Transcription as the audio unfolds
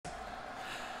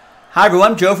Hi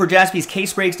everyone, Joe for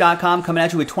JaspysCaseBreaks.com coming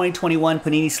at you with 2021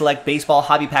 Panini Select Baseball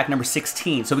Hobby Pack number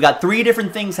 16. So we got 3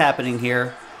 different things happening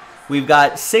here. We've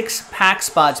got 6 pack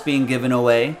spots being given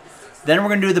away. Then we're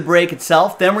going to do the break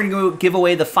itself. Then we're going to give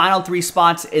away the final 3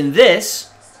 spots in this,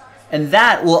 and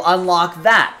that will unlock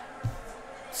that.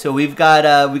 So we got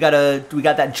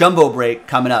that jumbo break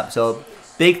coming up. So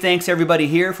big thanks to everybody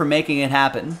here for making it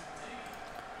happen.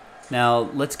 Now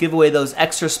let's give away those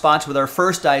extra spots with our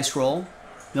first dice roll.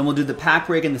 Then we'll do the pack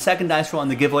break in the second dice roll and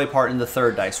the giveaway part in the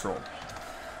third dice roll.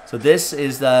 So this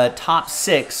is the top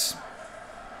 6.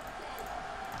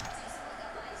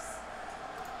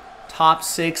 Top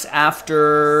 6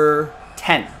 after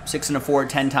 10. 6 and a 4,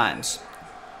 10 times.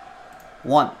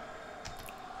 1,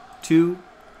 2,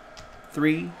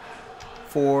 3,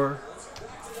 4,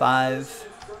 5,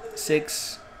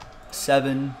 6,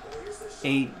 7,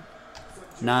 8,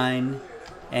 9,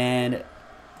 and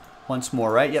once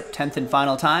more, right? Yep, 10th and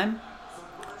final time.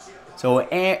 So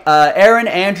Aaron,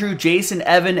 Andrew, Jason,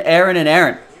 Evan, Aaron, and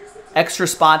Aaron. Extra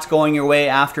spots going your way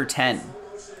after 10.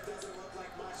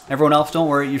 Everyone else, don't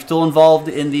worry. You're still involved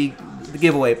in the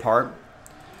giveaway part.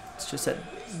 It's just that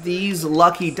these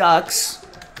lucky ducks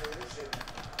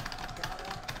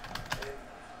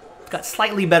got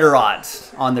slightly better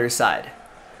odds on their side.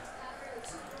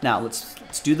 Now,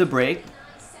 let's do the break.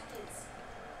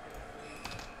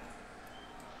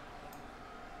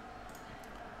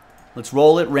 Let's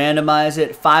roll it, randomize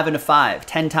it, 5 and a 5,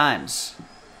 10 times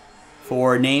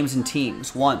for names and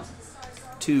teams. 1,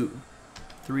 2,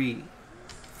 3,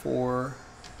 4,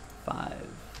 5,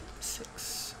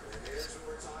 6.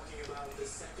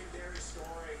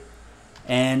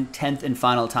 And 10th and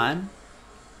final time.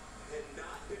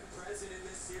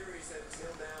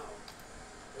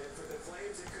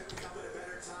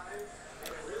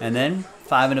 And then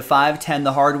 5 and a 5, 10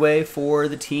 the hard way for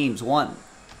the teams. 1,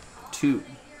 2,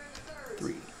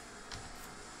 3.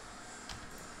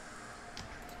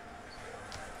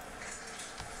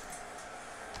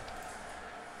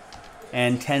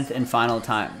 And 10th and final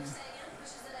time.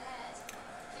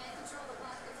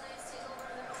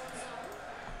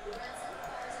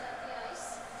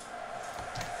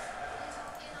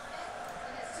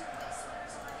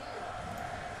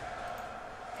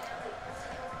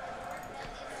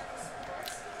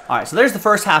 All right, so there's the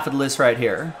first half of the list right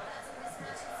here.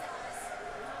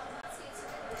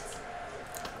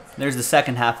 There's the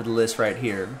second half of the list right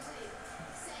here.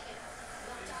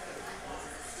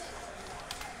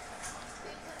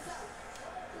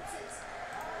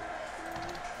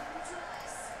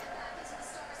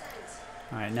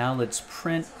 All right, now let's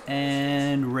print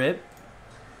and rip.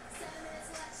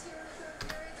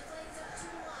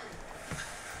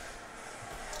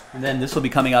 And then this will be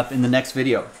coming up in the next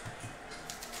video.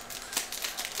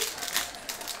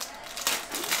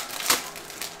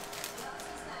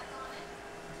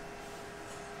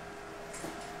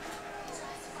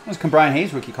 There's Brian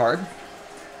Hayes rookie card.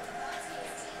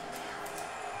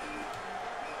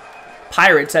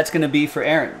 Pirates, that's going to be for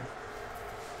Aaron.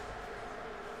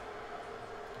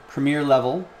 Premier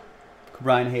level,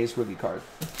 Brian Hayes rookie card.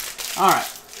 All right.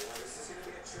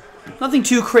 Nothing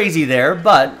too crazy there,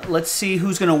 but let's see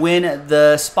who's going to win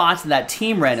the spots in that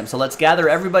team random. So let's gather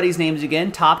everybody's names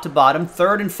again, top to bottom,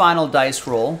 third and final dice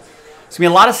roll. It's going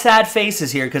to be a lot of sad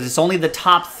faces here because it's only the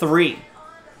top 3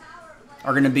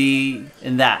 are going to be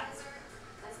in that.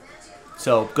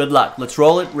 So good luck. Let's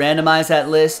roll it, randomize that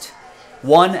list.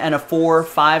 1 and a 4,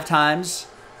 5 times.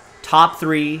 Top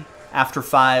 3 after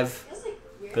 5.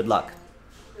 Good luck.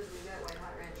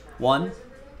 1,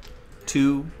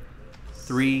 2,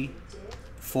 3,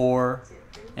 4,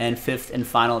 and 5th and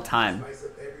final time.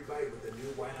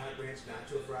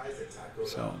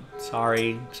 So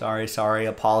sorry.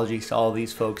 Apologies to all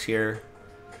these folks here.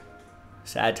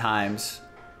 Sad times.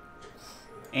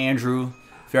 Andrew,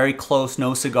 very close,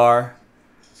 no cigar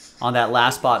on that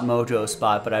last spot, Mojo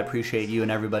spot, but I appreciate you and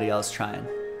everybody else trying.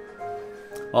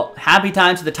 Well, happy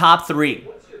time to the top 3.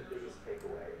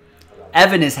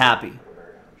 Evan is happy.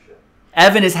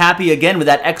 Evan is happy again with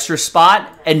that extra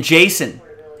spot, and Jason.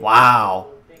 Wow.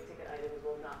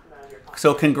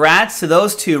 So congrats to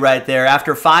those 2 right there.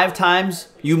 After 5 times,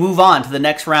 you move on to the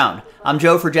next round. I'm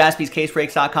Joe for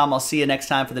JaspysCaseBreaks.com. I'll see you next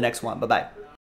time for the next one. Bye-bye.